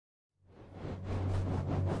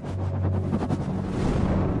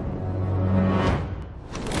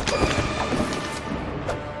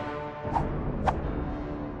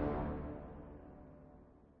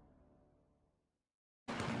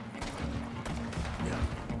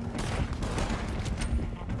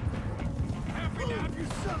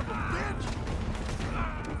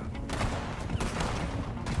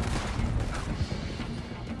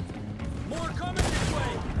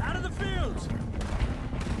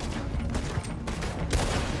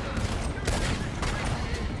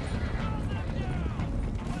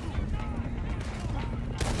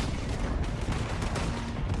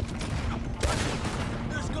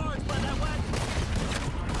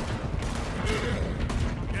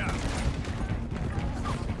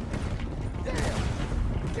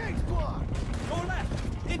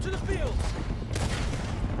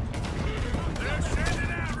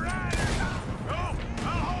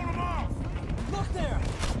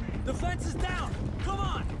The fence is down! Come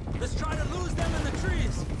on! Let's try to lose them in the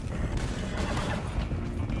trees!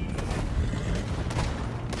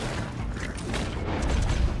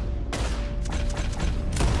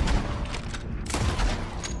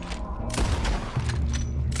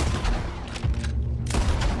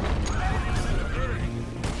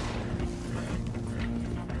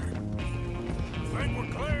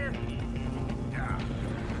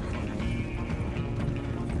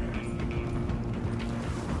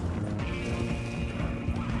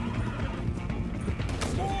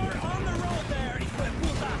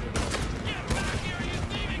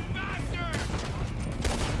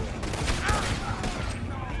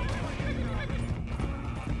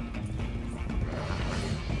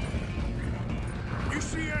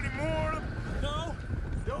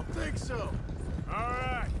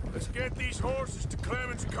 Get these horses to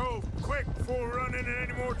Clemens Cove, quick, before we run into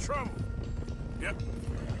any more trouble. Yep.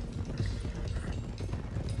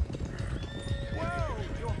 Whoa!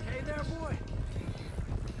 You okay there, boy?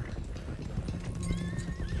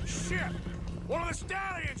 Shit! One of the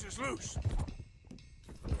stallions is loose.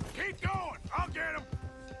 Keep going! I'll get him!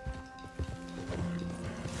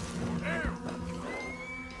 There!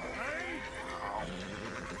 Hey!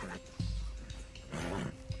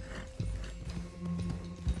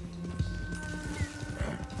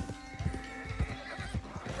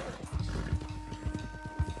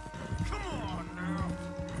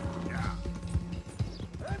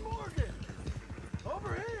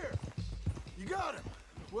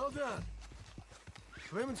 Well done.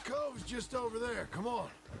 Clemens Cove's just over there. Come on.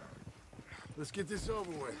 Let's get this over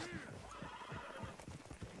with.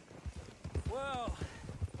 Well,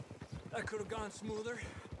 that could have gone smoother.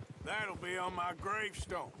 That'll be on my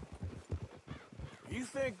gravestone. You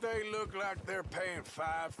think they look like they're paying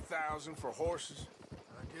 $5,000 for horses?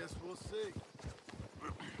 I guess we'll see.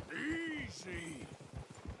 Easy.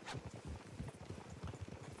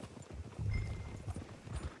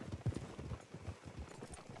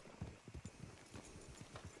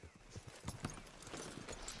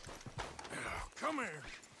 Come here.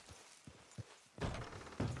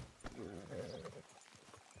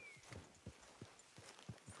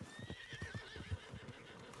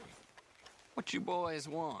 What you boys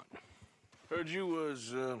want? Heard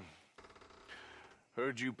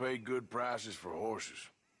you pay good prices for horses.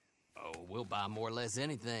 Oh, we'll buy more or less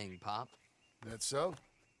anything, Pop. That so?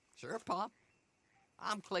 Sure, Pop.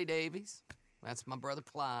 I'm Clay Davies. That's my brother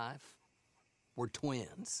Clive. We're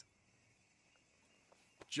twins.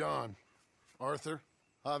 John, Arthur,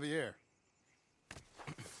 Javier.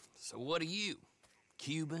 So what are you?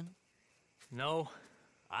 Cuban? No.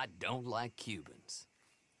 I don't like Cubans.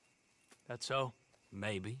 That's so?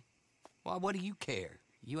 Maybe. Why, what do you care?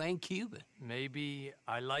 You ain't Cuban. Maybe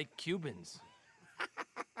I like Cubans.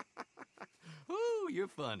 Ooh, you're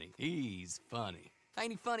funny. He's funny.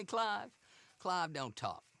 Ain't he funny, Clive? Clive don't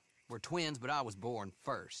talk. We're twins, but I was born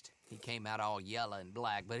first. He came out all yellow and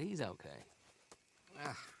black, but he's okay.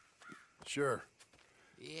 Sure.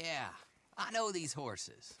 Yeah, I know these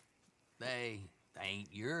horses. They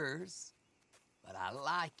ain't yours, but I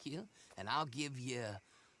like you, and I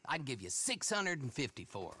can give you 650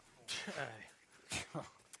 for them.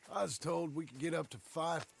 I was told we could get up to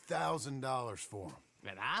 $5,000 for them.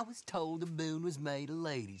 And I was told the moon was made of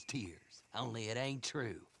ladies' tears. Only it ain't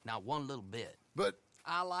true. Not one little bit. But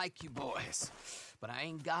I like you boys, but I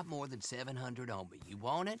ain't got more than 700 on me. You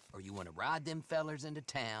want it, or you want to ride them fellers into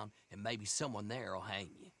town, and maybe someone there'll hang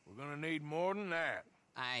you? We're gonna need more than that.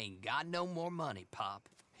 I ain't got no more money, Pop.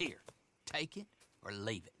 Here, take it or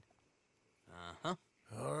leave it. Uh-huh.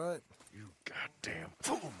 all right. You goddamn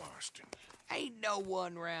fool, Marston. Ain't no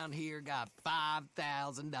one round here got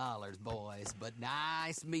 $5,000, boys, but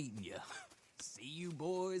nice meeting you. See you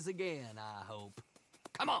boys again, I hope.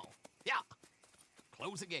 Come on, yeah.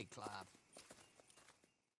 Close the gate, Clive.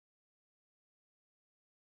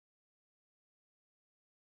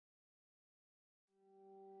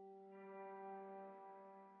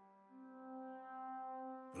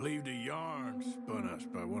 Believed a yarn spun us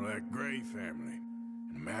by one of that Gray family,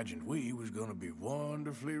 and imagined we was gonna be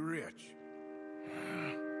wonderfully rich.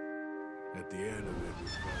 At the end of it,